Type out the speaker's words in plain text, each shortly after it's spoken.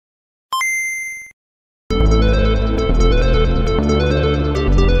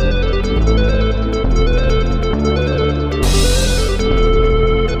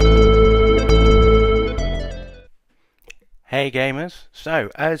Hey gamers,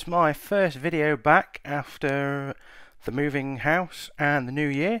 so as my first video back after the moving house and the new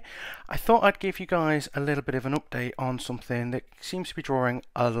year, I thought I'd give you guys a little bit of an update on something that seems to be drawing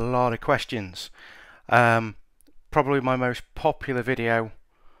a lot of questions. Probably my most popular video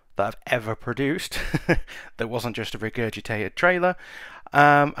that I've ever produced that wasn't just a regurgitated trailer,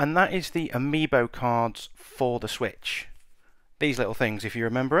 and that is the Amiibo cards for the Switch. These little things, if you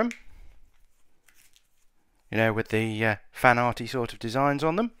remember them. You know, with the fan arty sort of designs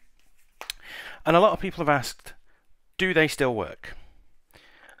on them. And a lot of people have asked, do they still work?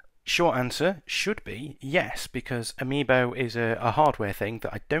 Short answer should be yes, because Amiibo is a hardware thing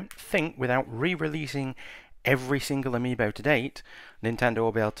that I don't think, without re-releasing every single Amiibo to date, Nintendo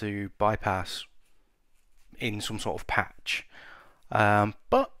will be able to bypass in some sort of patch.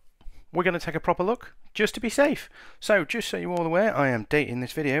 But we're going to take a proper look, just to be safe. So, just so you're all aware, I am dating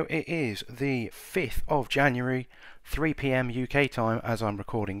this video. It is the 5th of January, 3 PM UK time as I'm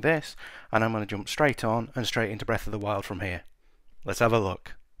recording this, and I'm going to jump straight on and straight into Breath of the Wild from here. Let's have a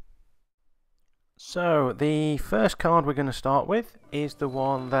look. So, the first card we're going to start with is the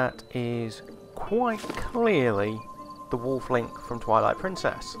one that is quite clearly the Wolf Link from Twilight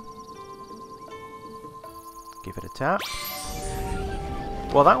Princess. Give it a tap.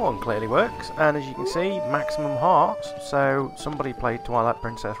 Well, that one clearly works, and as you can see, maximum hearts, so somebody played Twilight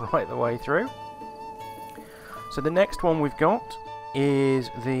Princess right the way through. So the next one we've got is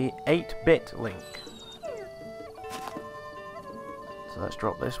the 8-bit Link. So let's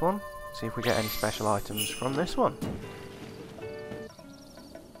drop this one, see if we get any special items from this one.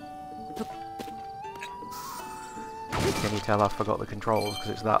 Can you tell I forgot the controls because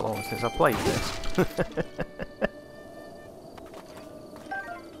it's that long since I played this?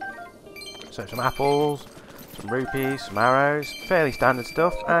 So some apples, some rupees, some arrows, fairly standard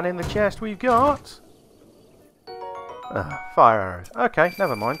stuff, and in the chest we've got fire arrows. Okay,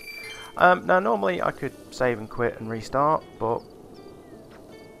 never mind. Now normally I could save and quit and restart, but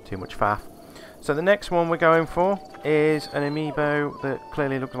too much faff. So the next one we're going for is an Amiibo that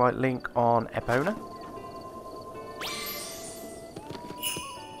clearly looks like Link on Epona.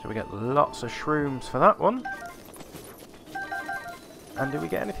 So we get lots of shrooms for that one. And do we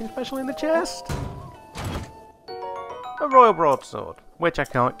get anything special in the chest? A Royal Broadsword, which I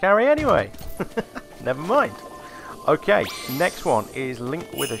can't carry anyway. Never mind. Okay, next one is Link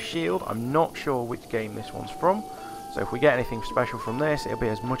with a Shield. I'm not sure which game this one's from, so if we get anything special from this, it'll be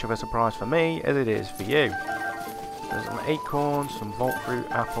as much of a surprise for me as it is for you. There's some acorns, some Vault Fruit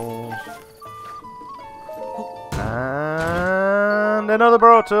apples, and another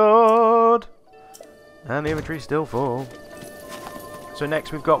Broadsword. And the inventory's still full. So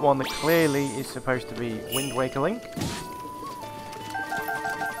next we've got one that clearly is supposed to be Wind Waker Link.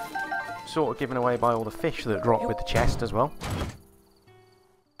 Sort of given away by all the fish that drop with the chest as well.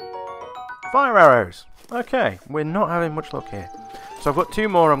 Fire arrows! Okay, we're not having much luck here. So I've got two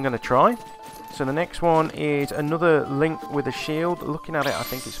more I'm going to try. So the next one is another Link with a shield. Looking at it, I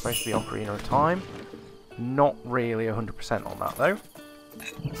think it's supposed to be Ocarina of Time. Not really 100% on that though.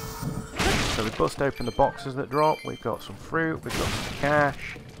 So we bust open the boxes that drop. We've got some fruit, we've got some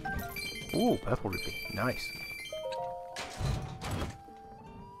cash. Ooh, purple rupee. Nice.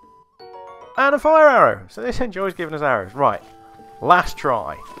 And a fire arrow. So this enjoys giving us arrows. Right. Last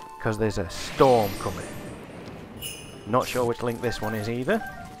try. Because there's a storm coming. Not sure which Link this one is either.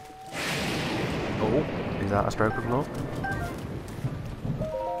 Oh, is that a stroke of luck?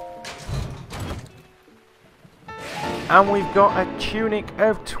 And we've got a Tunic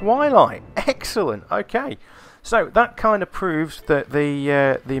of Twilight. Excellent. Okay. So that kind of proves that the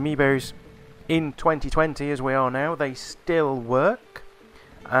Amiibos in 2020, as we are now, they still work.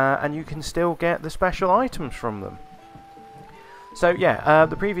 And you can still get the special items from them. So yeah,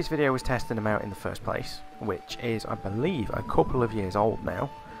 the previous video was testing them out in the first place, which is, I believe, a couple of years old now.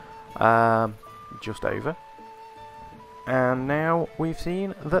 Just over. And now we've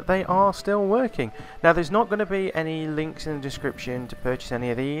seen that they are still working. Now there's not going to be any links in the description to purchase any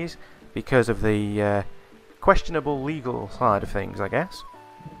of these because of the questionable legal side of things, I guess.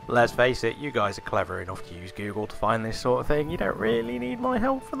 Let's face it, you guys are clever enough to use Google to find this sort of thing. You don't really need my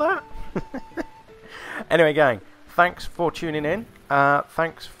help for that. Anyway gang, thanks for tuning in.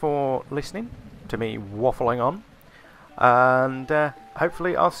 Thanks for listening to me waffling on. And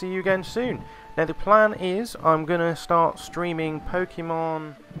hopefully I'll see you again soon. Now the plan is I'm going to start streaming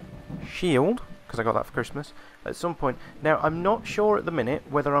Pokemon Shield, because I got that for Christmas, at some point. Now I'm not sure at the minute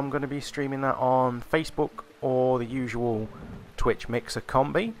whether I'm going to be streaming that on Facebook or the usual Twitch Mixer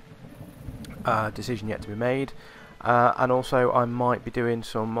combi. Decision yet to be made. and also I might be doing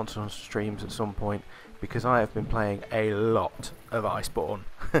some Monster Hunter streams at some point, because I have been playing a lot of Iceborne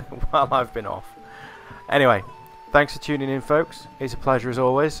while I've been off. Anyway, thanks for tuning in, folks. It's a pleasure as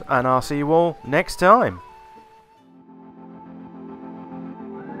always, and I'll see you all next time.